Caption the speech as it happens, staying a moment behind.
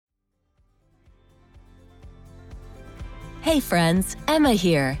Hey friends, Emma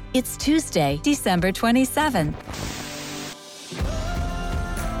here. It's Tuesday, December 27th.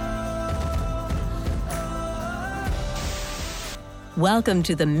 Welcome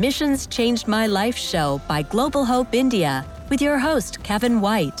to the Missions Changed My Life show by Global Hope India with your host, Kevin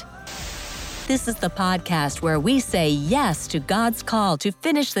White. This is the podcast where we say yes to God's call to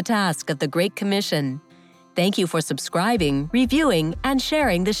finish the task of the Great Commission. Thank you for subscribing, reviewing, and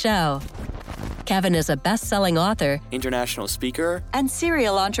sharing the show. Kevin is a best-selling author, international speaker, and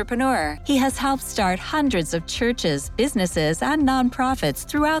serial entrepreneur. He has helped start hundreds of churches, businesses, and nonprofits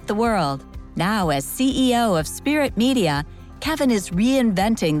throughout the world. Now, as CEO of Spirit Media, Kevin is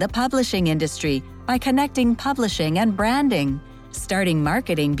reinventing the publishing industry by connecting publishing and branding, starting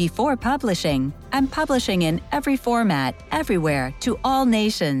marketing before publishing, and publishing in every format, everywhere, to all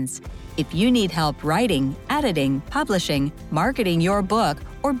nations. If you need help writing, editing, publishing, marketing your book,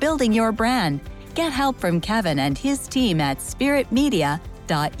 or building your brand, get help from Kevin and his team at spiritmedia.us.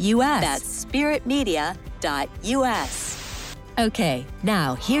 That's spiritmedia.us. Okay,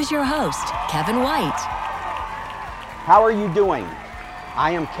 now here's your host, Kevin White. How are you doing?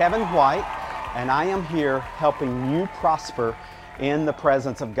 I am Kevin White, and I am here helping you prosper in the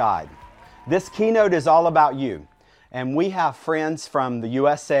presence of God. This keynote is all about you, and we have friends from the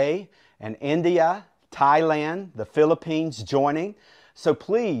USA and India, Thailand, the Philippines joining. So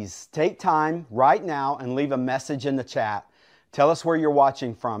please take time right now and leave a message in the chat. Tell us where you're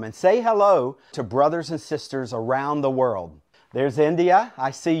watching from and say hello to brothers and sisters around the world. There's India,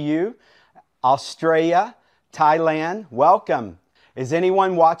 I see you. Australia, Thailand, welcome. Is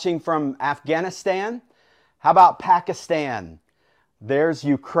anyone watching from Afghanistan? How about Pakistan? There's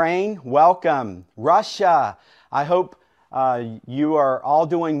Ukraine, welcome. Russia, I hope you are all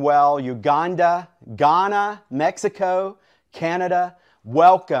doing well. Uganda, Ghana, Mexico, Canada,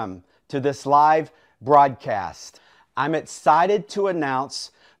 welcome to this live broadcast. I'm excited to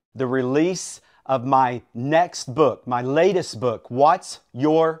announce the release of my next book, my latest book, What's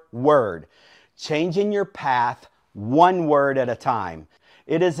Your Word? Changing Your Path One Word at a Time.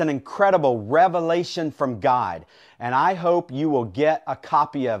 It is an incredible revelation from God, and I hope you will get a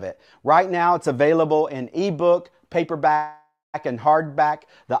copy of it. Right now it's available in ebook, paperback, and hardback.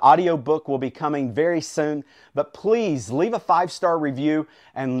 The audiobook will be coming very soon, but please leave a 5-star review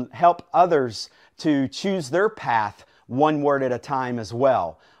and help others to choose their path one word at a time as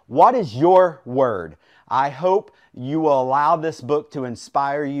well. What is your word? I hope you will allow this book to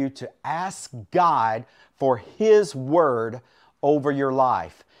inspire you to ask God for His word over your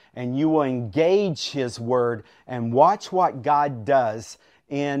life, and you will engage His word and watch what God does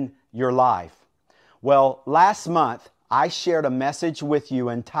in your life. Well, last month, I shared a message with you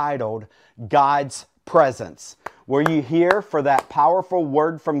entitled, God's Presence. Were you here for that powerful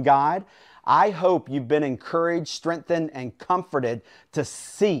word from God? I hope you've been encouraged, strengthened, and comforted to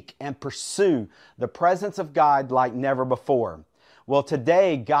seek and pursue the presence of God like never before. Well,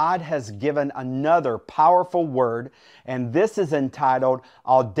 today, God has given another powerful word, and this is entitled,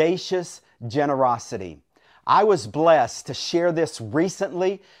 Audacious Generosity. I was blessed to share this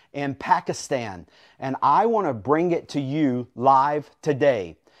recently in Pakistan, and I want to bring it to you live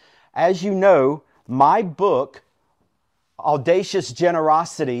today. As you know, my book, Audacious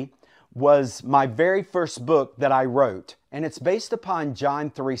Generosity, was my very first book that I wrote, and it's based upon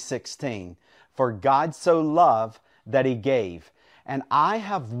John 3:16, for God so loved that He gave. And I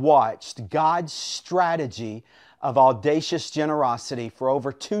have watched God's strategy of audacious generosity for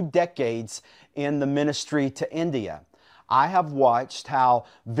over 2 decades in the ministry to India. I have watched how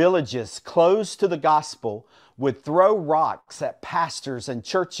villages closed to the gospel would throw rocks at pastors and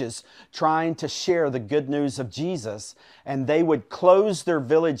churches trying to share the good news of Jesus, and they would close their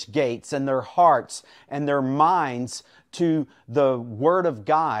village gates and their hearts and their minds to the Word of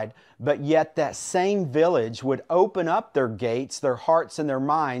God, but yet that same village would open up their gates, their hearts and their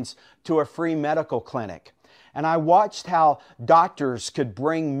minds to a free medical clinic. And I watched how doctors could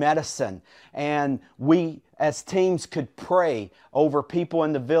bring medicine, and we as teams could pray over people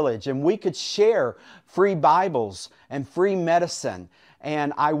in the village, and we could share free Bibles and free medicine.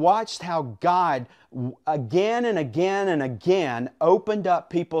 And I watched how God again and again and again opened up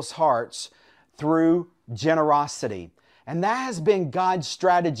people's hearts through generosity. And that has been God's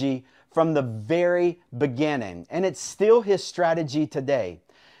strategy from the very beginning. And it's still His strategy today.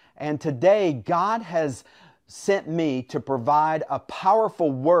 And today, God has sent me to provide a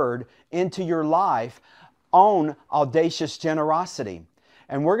powerful word into your life on audacious generosity.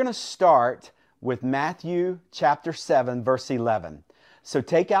 And we're going to start with Matthew chapter 7, verse 11. So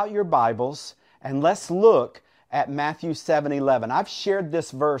take out your Bibles and let's look at Matthew 7:11. I've shared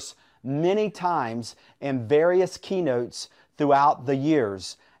this verse many times in various keynotes throughout the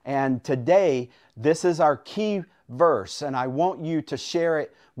years. And today, this is our key verse, and I want you to share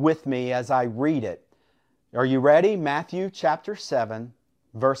it with me as I read it. Are you ready? Matthew chapter 7,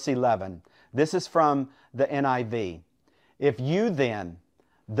 verse 11. This is from the NIV. If you then,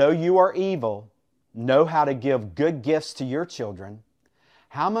 though you are evil, know how to give good gifts to your children,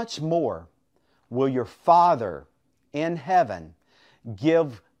 how much more will your Father in heaven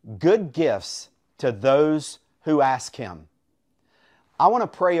give good gifts to those who ask Him? I want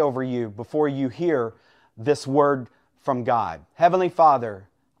to pray over you before you hear this word from God. Heavenly Father,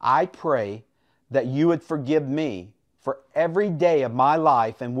 I pray that you would forgive me for every day of my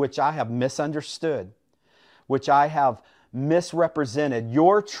life in which I have misunderstood, which I have misrepresented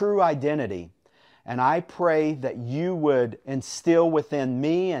your true identity. And I pray that you would instill within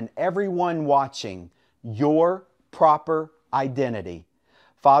me and everyone watching your proper identity.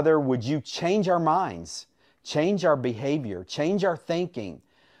 Father, would you change our minds, change our behavior, change our thinking,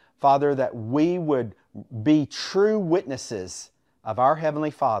 Father, that we would be true witnesses of our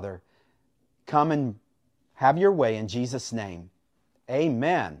Heavenly Father. Come and have your way in Jesus' name.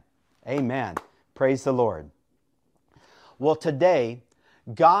 Amen. Amen. Praise the Lord. Well, today,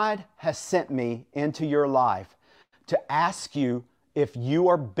 God has sent me into your life to ask you if you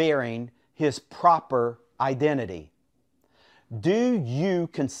are bearing His proper identity. Do you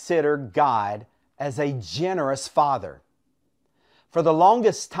consider God as a generous Father? For the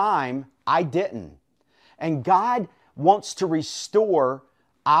longest time, I didn't. And God wants to restore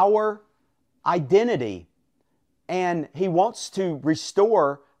our identity. And He wants to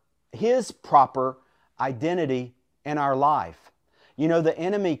restore His proper identity in our life. You know, the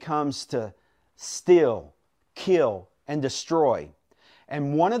enemy comes to steal, kill, and destroy.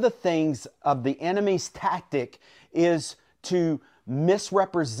 And one of the things of the enemy's tactic is to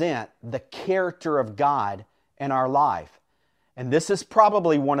misrepresent the character of God in our life. And this is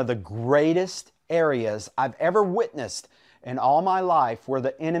probably one of the greatest areas I've ever witnessed in all my life where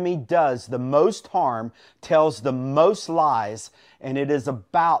the enemy does the most harm, tells the most lies, and it is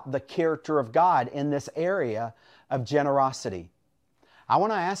about the character of God in this area of generosity. I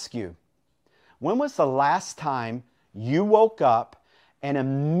want to ask you, when was the last time you woke up and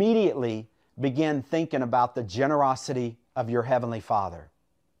immediately began thinking about the generosity of your Heavenly Father?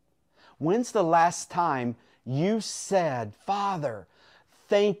 When's the last time you said, Father,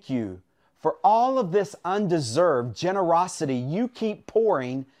 thank you for all of this undeserved generosity you keep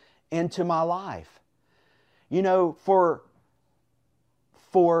pouring into my life? You know, for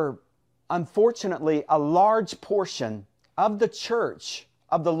unfortunately, a large portion of the church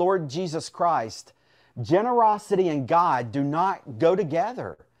of the Lord Jesus Christ, generosity and God do not go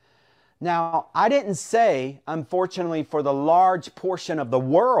together. Now, I didn't say, unfortunately, for the large portion of the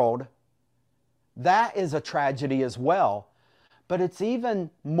world, that is a tragedy as well. But it's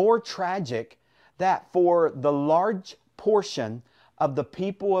even more tragic that for the large portion of the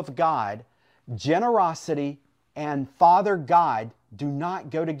people of God, generosity and Father God do not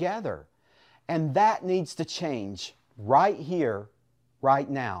go together. And that needs to change right here, right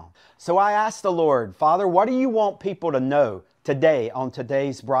now. So I asked the Lord, Father, what do you want people to know today on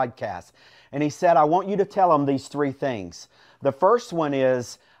today's broadcast? And He said, I want you to tell them these three things. The first one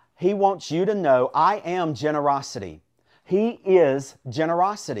is, He wants you to know I am generosity. He is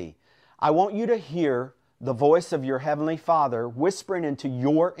generosity. I want you to hear the voice of your Heavenly Father whispering into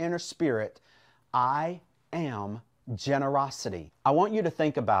your inner spirit, I am generosity. I want you to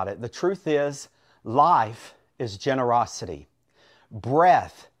think about it. The truth is, life is generosity.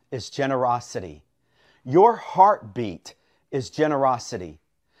 Breath is generosity. Your heartbeat is generosity.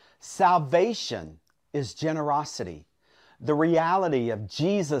 Salvation is generosity. The reality of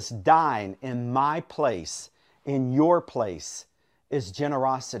Jesus dying in my place, in your place, is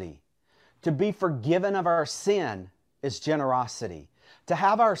generosity. To be forgiven of our sin is generosity. To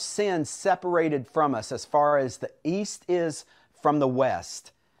have our sin separated from us as far as the east is from the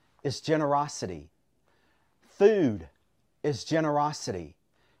west is generosity. Food is generosity.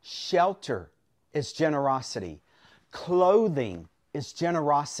 Shelter is generosity. Clothing is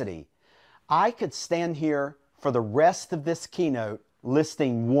generosity. I could stand here for the rest of this keynote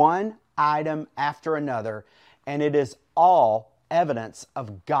listing one item after another, and it is all evidence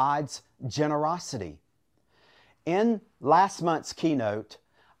of God's generosity. In last month's keynote,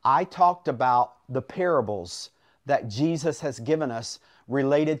 I talked about the parables that Jesus has given us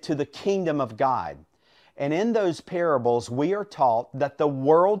related to the kingdom of God. And in those parables, we are taught that the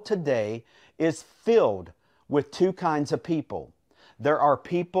world today is filled with two kinds of people. There are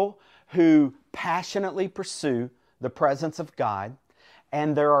people who passionately pursue the presence of God,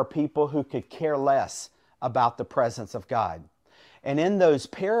 and there are people who could care less about the presence of God. And in those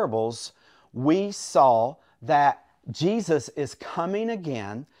parables, we saw that Jesus is coming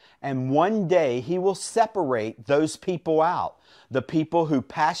again, and one day He will separate those people out. The people who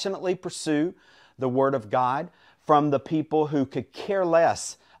passionately pursue the Word of God from the people who could care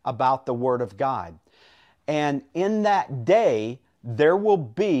less about the Word of God. And in that day, there will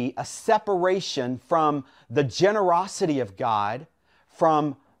be a separation from the generosity of God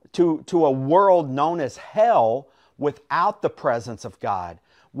to a world known as hell without the presence of God,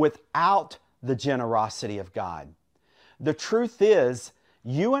 without the generosity of God. The truth is,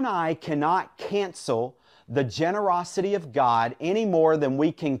 you and I cannot cancel the generosity of God any more than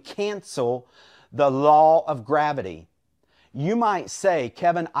we can cancel the law of gravity. You might say,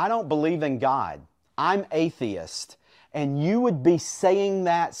 Kevin, I don't believe in God. I'm atheist. And you would be saying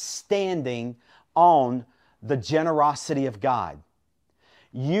that standing on the generosity of God.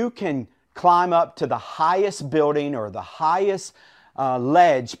 You can climb up to the highest building or the highest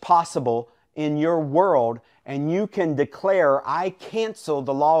ledge possible in your world, and you can declare, I cancel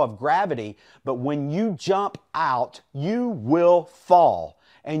the law of gravity, but when you jump out, you will fall,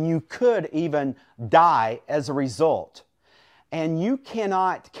 and you could even die as a result. And you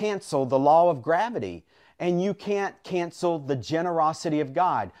cannot cancel the law of gravity, and you can't cancel the generosity of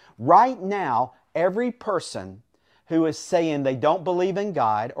God. Right now, every person who is saying they don't believe in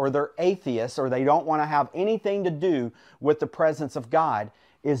God, or they're atheists, or they don't want to have anything to do with the presence of God,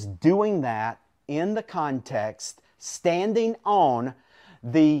 is doing that in the context, standing on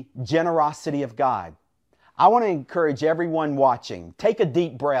the generosity of God. I want to encourage everyone watching, take a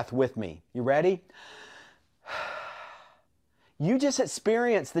deep breath with me. You ready? You just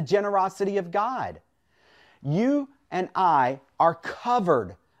experienced the generosity of God. You and I are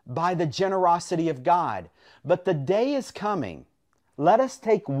covered by the generosity of God. But the day is coming, let us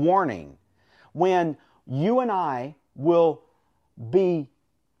take warning, when you and I will be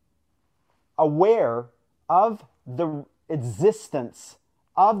aware of the existence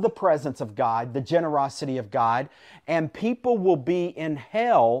of the presence of God, the generosity of God, and people will be in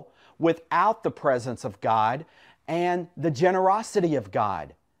hell without the presence of God and the generosity of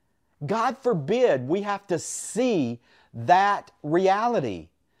God. God forbid we have to see that reality.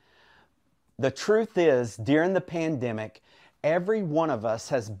 The truth is, during the pandemic, every one of us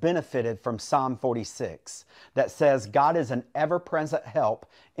has benefited from Psalm 46 that says God is an ever-present help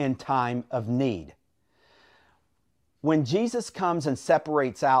in time of need. When Jesus comes and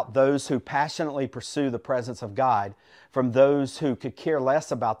separates out those who passionately pursue the presence of God from those who could care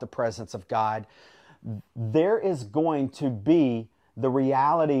less about the presence of God, there is going to be the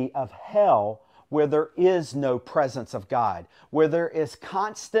reality of hell where there is no presence of God, where there is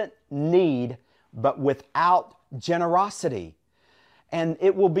constant need but without generosity. And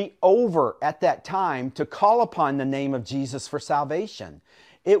it will be over at that time to call upon the name of Jesus for salvation.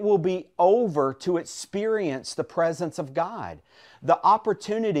 It will be over to experience the presence of God. The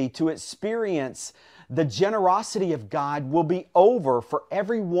opportunity to experience the generosity of God will be over for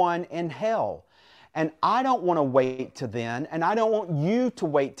everyone in hell. And I don't want to wait to then, and I don't want you to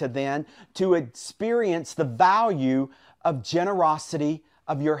wait to then to experience the value of generosity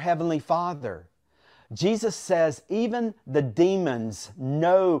of your Heavenly Father. Jesus says even the demons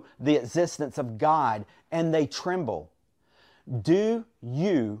know the existence of God and they tremble. Do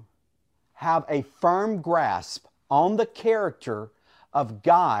you have a firm grasp on the character of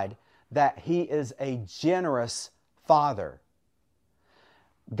God, that He is a generous Father?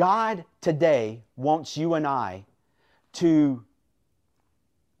 God today wants you and I to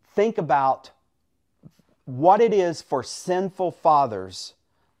think about what it is for sinful fathers,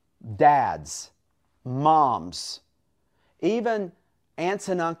 dads, moms, even aunts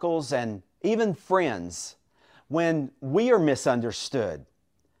and uncles, and even friends, when we are misunderstood.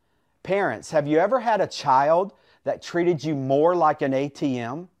 Parents, have you ever had a child that treated you more like an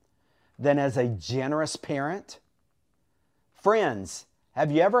ATM than as a generous parent? Friends, have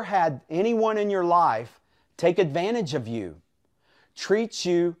you ever had anyone in your life take advantage of you, treat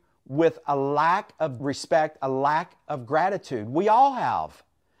you with a lack of respect, a lack of gratitude? We all have.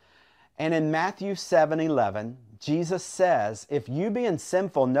 And in Matthew 7:11, Jesus says, if you being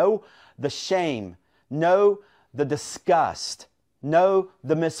sinful know the shame, know the disgust, know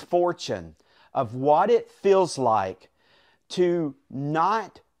the misfortune of what it feels like to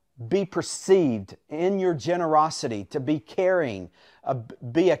not be perceived in your generosity, to be caring,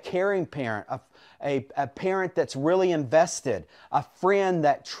 be a caring parent, a parent that's really invested, a friend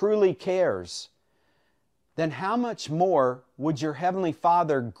that truly cares, then how much more would your Heavenly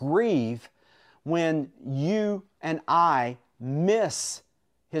Father grieve when you and I miss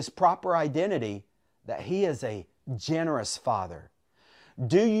His proper identity, that He is a generous Father?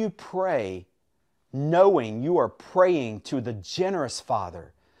 Do you pray knowing you are praying to the generous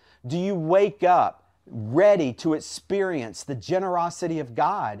Father? Do you wake up ready to experience the generosity of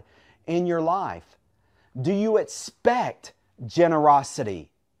God in your life? Do you expect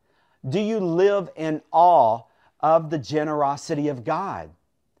generosity? Do you live in awe of the generosity of God?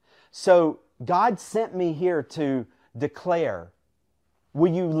 So God sent me here to declare,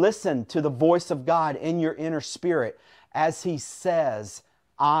 will you listen to the voice of God in your inner spirit as He says,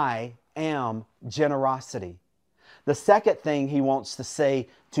 I am generosity? The second thing He wants to say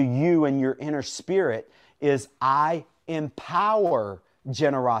to you in your inner spirit is, I empower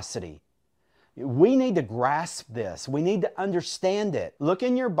generosity. We need to grasp this. We need to understand it. Look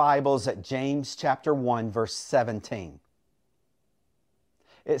in your Bibles at James chapter 1, verse 17.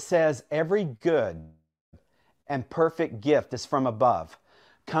 It says, every good and perfect gift is from above,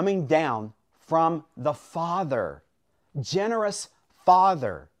 coming down from the Father, generous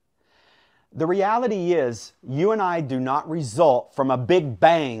Father. The reality is, you and I do not result from a big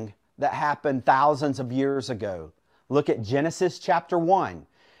bang that happened thousands of years ago. Look at Genesis chapter 1,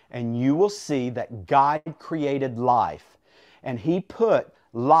 and you will see that God created life, and He put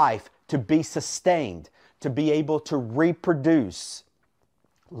life to be sustained, to be able to reproduce.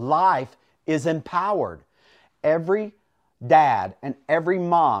 Life is empowered. Every dad and every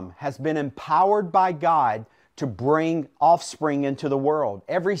mom has been empowered by God to bring offspring into the world.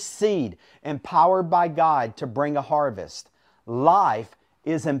 Every seed empowered by God to bring a harvest. Life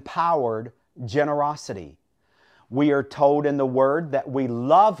is empowered generosity. We are told in the Word that we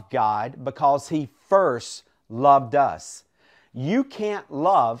love God because He first loved us. You can't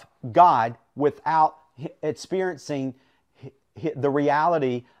love God without experiencing the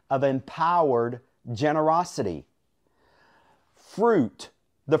reality of empowered generosity.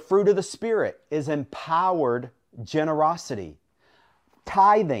 The fruit of the Spirit is empowered generosity.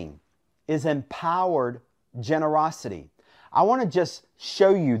 Tithing is empowered generosity. I want to just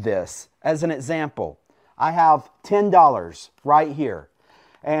show you this as an example. I have $10 right here.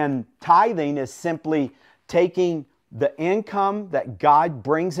 And tithing is simply taking the income that God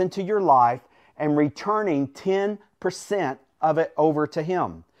brings into your life and returning 10% of it over to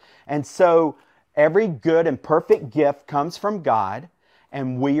Him. And so every good and perfect gift comes from God,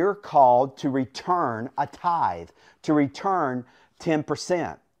 and we are called to return a tithe, to return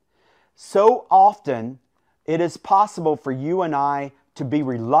 10%. So often, it is possible for you and I to be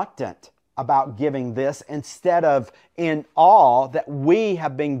reluctant about giving this instead of in awe that we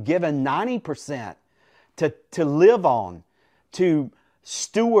have been given 90% to live on, to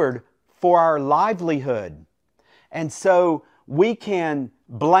steward for our livelihood. And so we can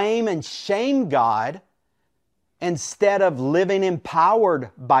blame and shame God instead of living empowered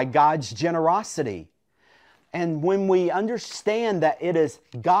by God's generosity. And when we understand that it is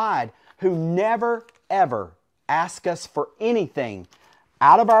God who never, ever asks us for anything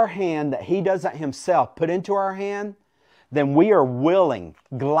out of our hand that He doesn't Himself put into our hand, then we are willing,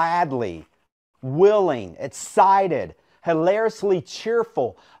 gladly, excited, hilariously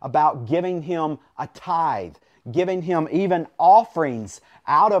cheerful about giving Him a tithe, giving Him even offerings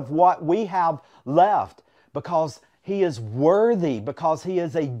out of what we have left, because He is worthy, because He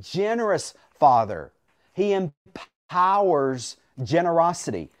is a generous Father. He empowers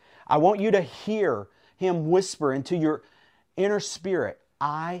generosity. I want you to hear Him whisper into your inner spirit,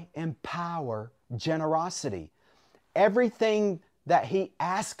 I empower generosity. Everything that He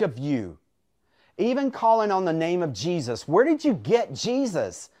asks of you, even calling on the name of Jesus. Where did you get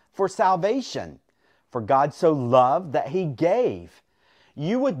Jesus for salvation? For God so loved that He gave.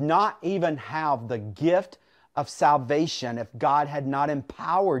 You would not even have the gift of salvation if God had not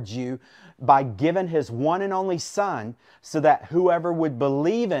empowered you by giving His one and only Son, so that whoever would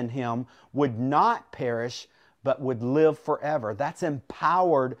believe in Him would not perish, but would live forever. That's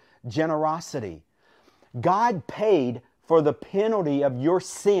empowered generosity. God paid for the penalty of your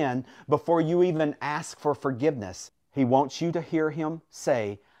sin before you even ask for forgiveness. He wants you to hear Him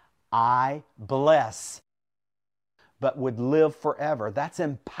say, I bless, but would live forever. That's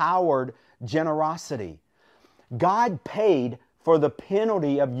empowered generosity. God paid for the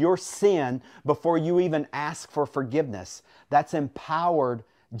penalty of your sin before you even ask for forgiveness. That's empowered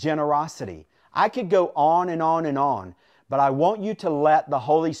generosity. I could go on and on and on, but I want you to let the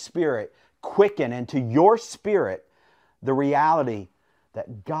Holy Spirit quicken into your spirit the reality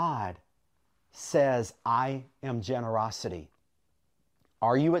that God says, I am generosity.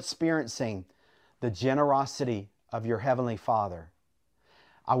 Are you experiencing the generosity of your Heavenly Father?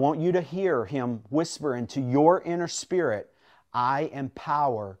 I want you to hear Him whisper into your inner spirit, I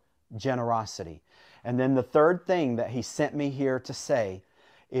empower generosity. And then the third thing that He sent me here to say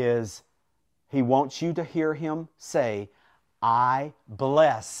is He wants you to hear Him say, I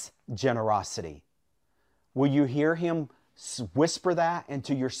bless generosity. Will you hear Him whisper that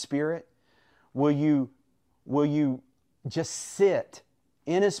into your spirit? Will you just sit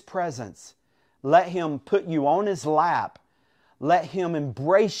in His presence? Let Him put you on His lap. Let Him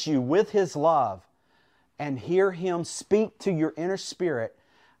embrace you with His love and hear Him speak to your inner spirit,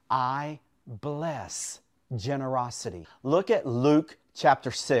 I bless generosity. Look at Luke chapter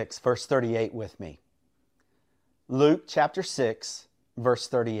 6, verse 38 with me. Luke chapter 6, verse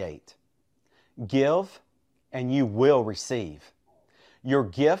 38. Give and you will receive. Your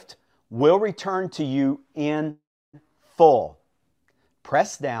gift will return to you in full.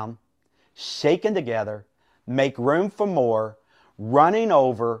 Pressed down, shaken together, make room for more, running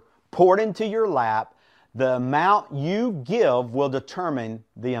over, poured into your lap. The amount you give will determine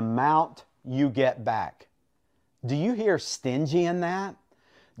the amount you get back. Do you hear stingy in that?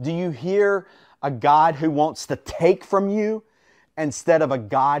 Do you hear a God who wants to take from you instead of a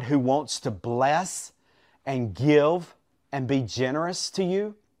God who wants to bless and give and be generous to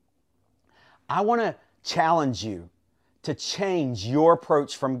you? I want to challenge you to change your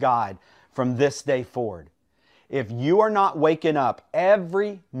approach from God from this day forward. If you are not waking up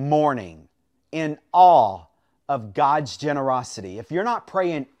every morning in awe of God's generosity, if you're not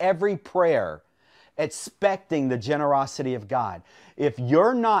praying every prayer expecting the generosity of God, if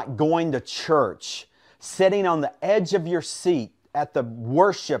you're not going to church, sitting on the edge of your seat at the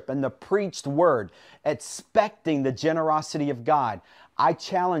worship and the preached word, expecting the generosity of God, I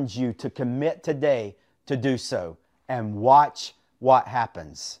challenge you to commit today to do so and watch what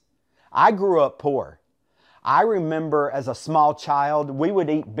happens. I grew up poor. I remember as a small child, we would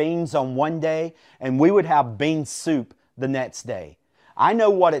eat beans on one day and we would have bean soup the next day. I know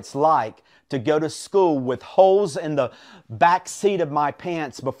what it's like to go to school with holes in the back seat of my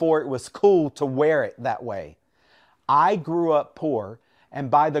pants before it was cool to wear it that way. I grew up poor,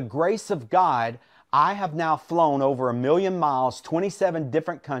 and by the grace of God, I have now flown over 1 million miles, 27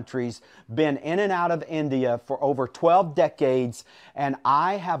 different countries, been in and out of India for over 12 decades, and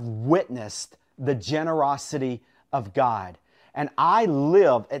I have witnessed the generosity of God. And I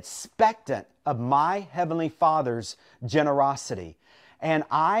live expectant of my Heavenly Father's generosity. And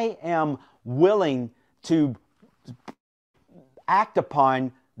I am willing to act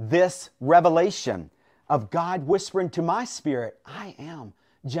upon this revelation of God whispering to my spirit, I am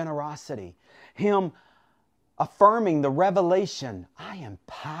generosity. Him affirming the revelation, I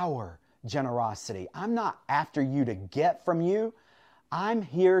empower generosity. I'm not after you to get from you. I'm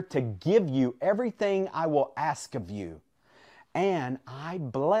here to give you everything I will ask of you. And I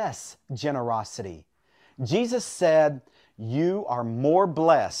bless generosity. Jesus said, you are more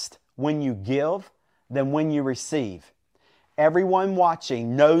blessed when you give than when you receive. Everyone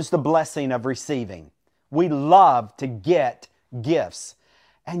watching knows the blessing of receiving. We love to get gifts.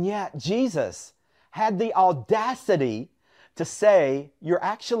 And yet Jesus had the audacity to say, you're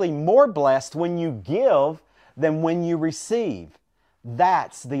actually more blessed when you give than when you receive.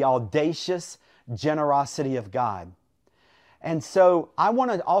 That's the audacious generosity of God. And so I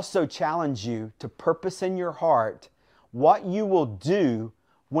want to also challenge you to purpose in your heart what you will do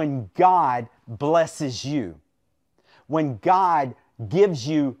when God blesses you, when God gives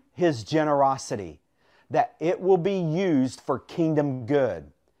you His generosity, that it will be used for kingdom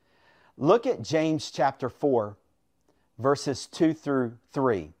good. Look at James chapter 4, verses 2 through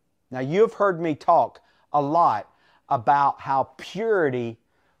 3. Now, you have heard me talk a lot about how purity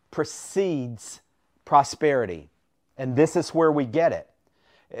precedes prosperity. And this is where we get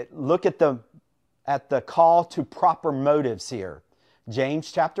it. Look at the call to proper motives here.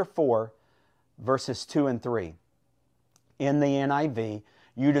 James chapter 4, verses 2 and 3. In the NIV,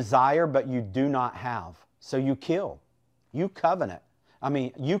 you desire, but you do not have. So you kill. You covet,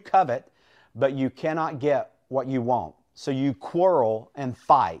 but you cannot get what you want. So you quarrel and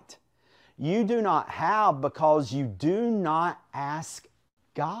fight. You do not have because you do not ask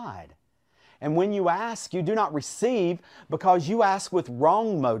God. And when you ask, you do not receive because you ask with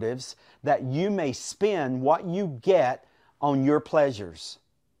wrong motives, that you may spend what you get on your pleasures.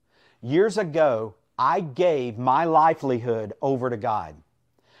 Years ago, I gave my livelihood over to God.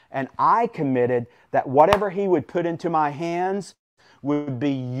 And I committed that whatever He would put into my hands would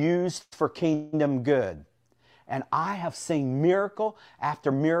be used for kingdom good. And I have seen miracle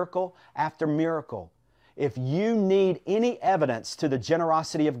after miracle after miracle. If you need any evidence to the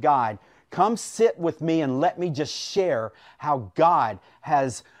generosity of God, come sit with me and let me just share how God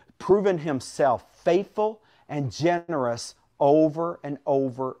has proven Himself faithful and generous over and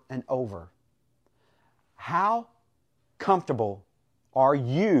over and over. How comfortable are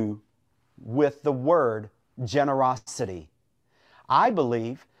you with the word generosity? I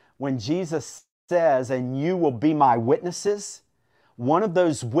believe when Jesus says, "And you will be my witnesses," one of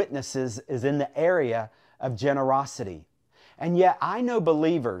those witnesses is in the area of generosity. And yet I know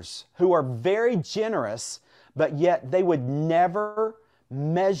believers who are very generous, but yet they would never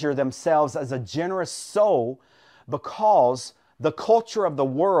measure themselves as a generous soul because the culture of the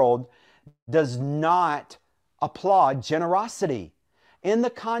world does not applaud generosity. In the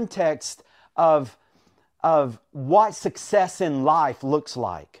context of what success in life looks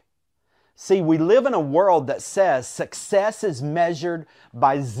like. See, we live in a world that says success is measured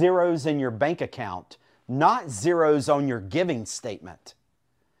by zeros in your bank account, not zeros on your giving statement.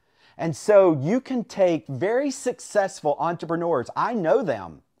 And so you can take very successful entrepreneurs, I know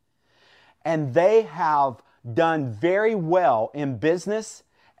them, and they have done very well in business,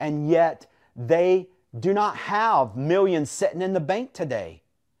 and yet they do not have millions sitting in the bank today.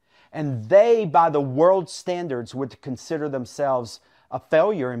 And they, by the world's standards, would consider themselves a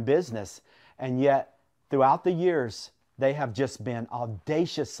failure in business. And yet, throughout the years, they have just been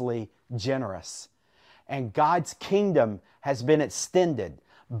audaciously generous. And God's kingdom has been extended.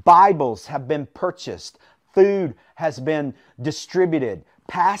 Bibles have been purchased. Food has been distributed.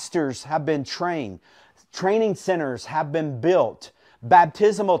 Pastors have been trained. Training centers have been built.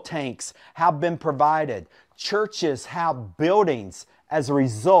 Baptismal tanks have been provided. Churches have buildings as a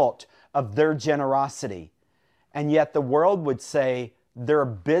result of their generosity. And yet the world would say they're a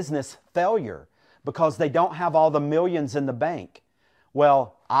business failure because they don't have all the millions in the bank.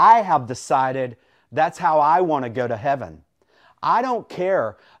 Well, I have decided that's how I want to go to heaven. I don't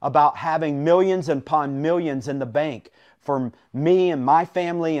care about having millions upon millions in the bank for me and my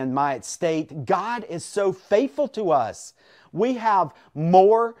family and my estate. God is so faithful to us. We have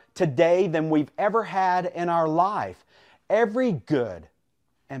more today than we've ever had in our life. Every good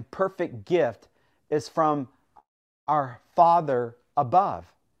and perfect gift is from our Father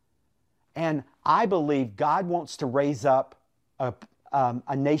above. And I believe God wants to raise up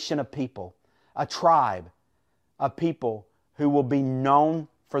a nation of people, a tribe of people who will be known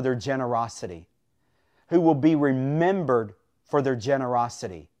for their generosity, who will be remembered for their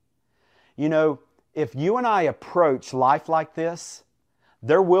generosity. You know, if you and I approach life like this,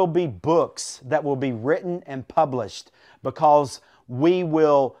 there will be books that will be written and published because we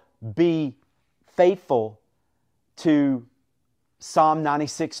will be faithful to Psalm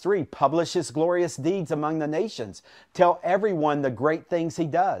 96:3. Publish His glorious deeds among the nations. Tell everyone the great things He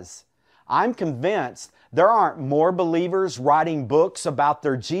does. I'm convinced there aren't more believers writing books about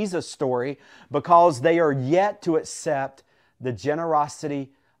their Jesus story because they are yet to accept the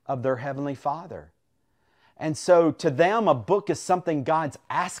generosity of their Heavenly Father. And so to them, a book is something God's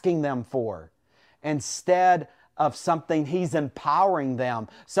asking them for instead of something He's empowering them,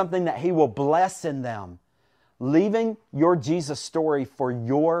 something that He will bless in them. Leaving your Jesus story for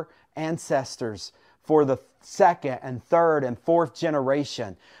your ancestors, for the second and third and fourth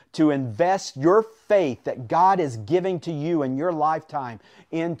generation, to invest your faith that God is giving to you in your lifetime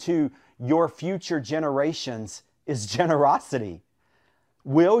into your future generations is generosity.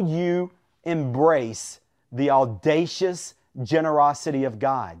 Will you embrace the audacious generosity of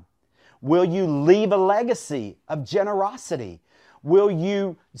God? Will you leave a legacy of generosity? Will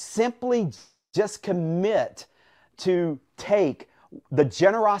you simply just commit to take the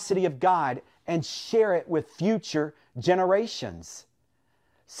generosity of God and share it with future generations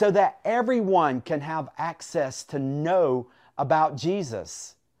so that everyone can have access to know about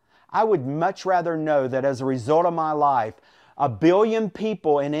Jesus? I would much rather know that as a result of my life, 1 billion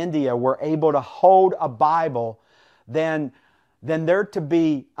people in India were able to hold a Bible than there to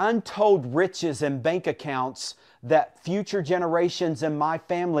be untold riches in bank accounts that future generations in my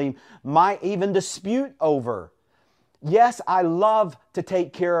family might even dispute over. Yes, I love to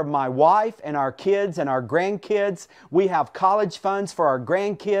take care of my wife and our kids and our grandkids. We have college funds for our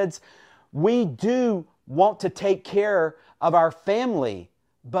grandkids. We do want to take care of our family,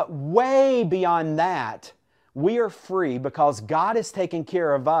 but way beyond that, we are free because God has taken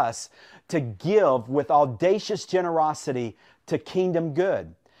care of us to give with audacious generosity to kingdom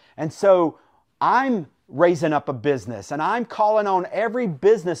good. And so I'm raising up a business and I'm calling on every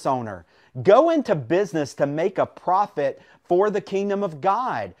business owner, go into business to make a profit for the kingdom of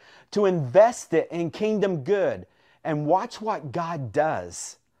God, to invest it in kingdom good, and watch what God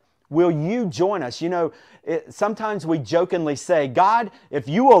does. Will you join us? You know, sometimes we jokingly say, God, if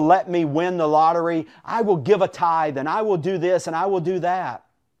you will let me win the lottery, I will give a tithe and I will do this and I will do that.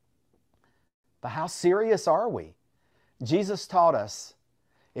 But how serious are we? Jesus taught us,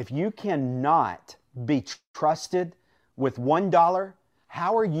 if you cannot be trusted with $1,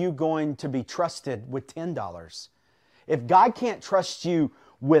 how are you going to be trusted with $10? If God can't trust you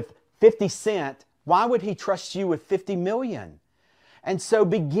with 50 cents, why would He trust you with 50 million? And so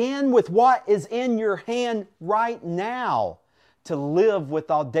begin with what is in your hand right now to live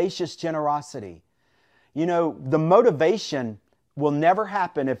with audacious generosity. You know, the motivation will never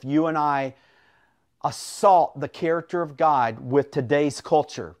happen if you and I assault the character of God with today's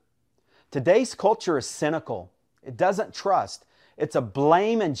culture. Today's culture is cynical. It doesn't trust. It's a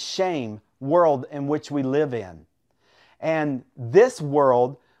blame and shame world in which we live in. And this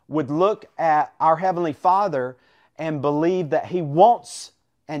world would look at our Heavenly Father and believe that He wants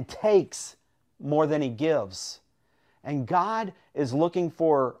and takes more than He gives. And God is looking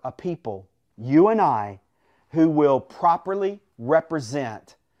for a people, you and I, who will properly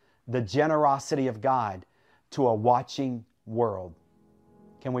represent the generosity of God to a watching world.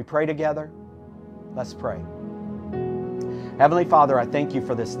 Can we pray together? Let's pray. Heavenly Father, I thank You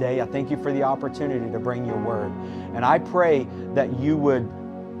for this day. I thank You for the opportunity to bring Your word. And I pray that You would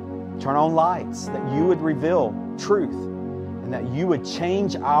turn on lights, that You would reveal truth, and that You would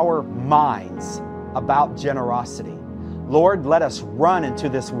change our minds about generosity. Lord, let us run into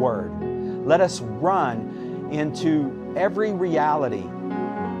this word. Let us run into every reality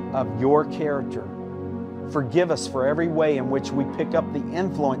of Your character. Forgive us for every way in which we pick up the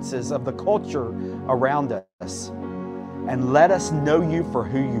influences of the culture around us. And let us know You for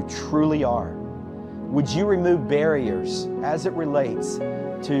who You truly are. Would You remove barriers as it relates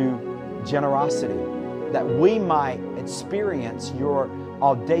to generosity, that we might experience Your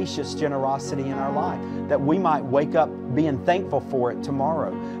audacious generosity in our life, that we might wake up being thankful for it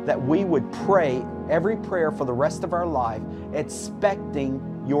tomorrow, that we would pray every prayer for the rest of our life expecting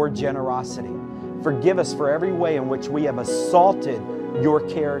Your generosity. Forgive us for every way in which we have assaulted Your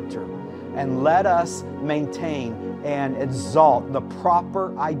character, and let us maintain and exalt the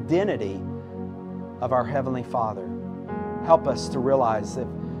proper identity of our Heavenly Father. Help us to realize that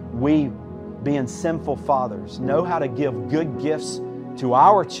we, being sinful fathers, know how to give good gifts to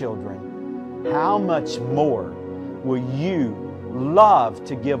our children. How much more will You love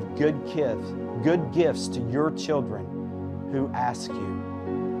to give good gifts to Your children who ask You?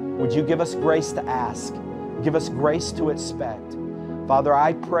 Would You give us grace to ask? Give us grace to expect. Father,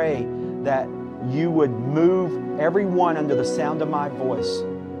 I pray that You would move everyone under the sound of my voice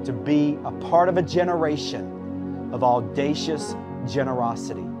to be a part of a generation of audacious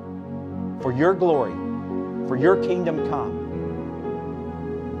generosity. For Your glory, for Your kingdom come.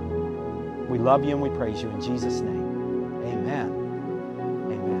 We love You and we praise You in Jesus' name. Amen.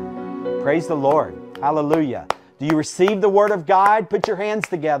 Amen. Praise the Lord. Hallelujah. Do you receive the Word of God? Put your hands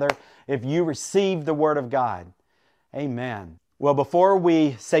together if you receive the Word of God. Amen. Well, before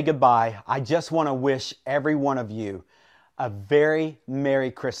we say goodbye, I just want to wish every one of you a very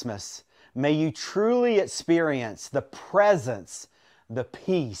Merry Christmas. May you truly experience the presence, the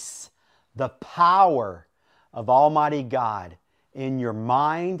peace, the power of Almighty God in your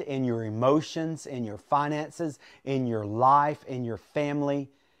mind, in your emotions, in your finances, in your life, in your family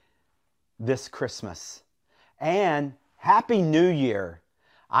this Christmas. And Happy New Year.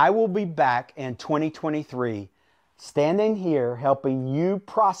 I will be back in 2023 standing here helping you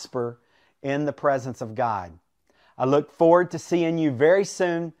prosper in the presence of God. I look forward to seeing you very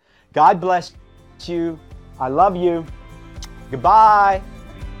soon. God bless you. I love you. Goodbye.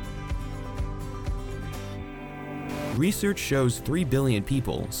 Research shows 3 billion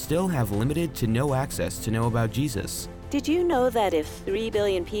people still have limited to no access to know about Jesus. Did you know that if 3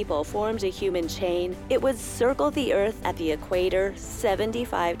 billion people formed a human chain, it would circle the Earth at the equator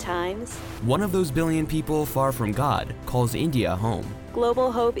 75 times? One of those billion people far from God calls India home.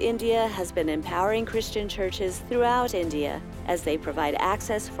 Global Hope India has been empowering Christian churches throughout India as they provide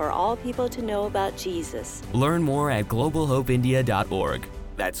access for all people to know about Jesus. Learn more at globalhopeindia.org.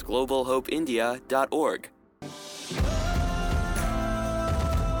 That's globalhopeindia.org.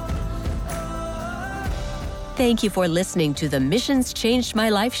 Thank you for listening to the Missions Changed My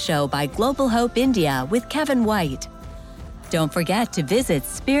Life show by Global Hope India with Kevin White. Don't forget to visit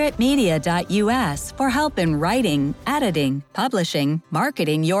spiritmedia.us for help in writing, editing, publishing,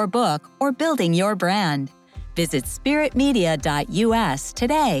 marketing your book, or building your brand. Visit spiritmedia.us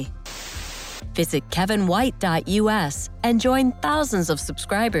today. Visit kevinwhite.us and join thousands of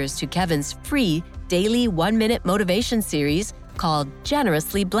subscribers to Kevin's free daily 1-minute motivation series called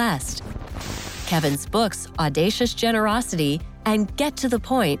Generously Blessed. Kevin's books, Audacious Generosity and Get to the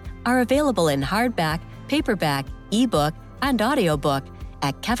Point, are available in hardback, paperback, ebook, and audiobook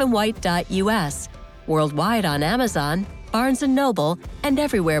at kevinwhite.us, worldwide on Amazon, Barnes & Noble, and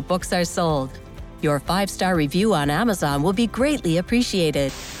everywhere books are sold. Your 5-star review on Amazon will be greatly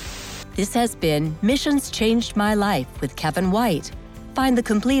appreciated. This has been Missions Changed My Life with Kevin White. Find the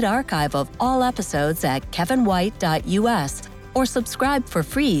complete archive of all episodes at kevinwhite.us or subscribe for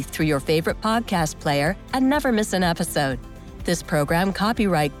free through your favorite podcast player and never miss an episode. This program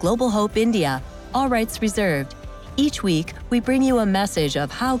copyright Global Hope India, all rights reserved. Each week, we bring you a message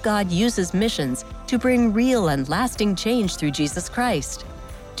of how God uses missions to bring real and lasting change through Jesus Christ.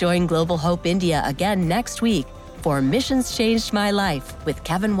 Join Global Hope India again next week for Missions Changed My Life with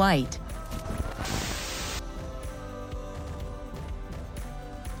Kevin White.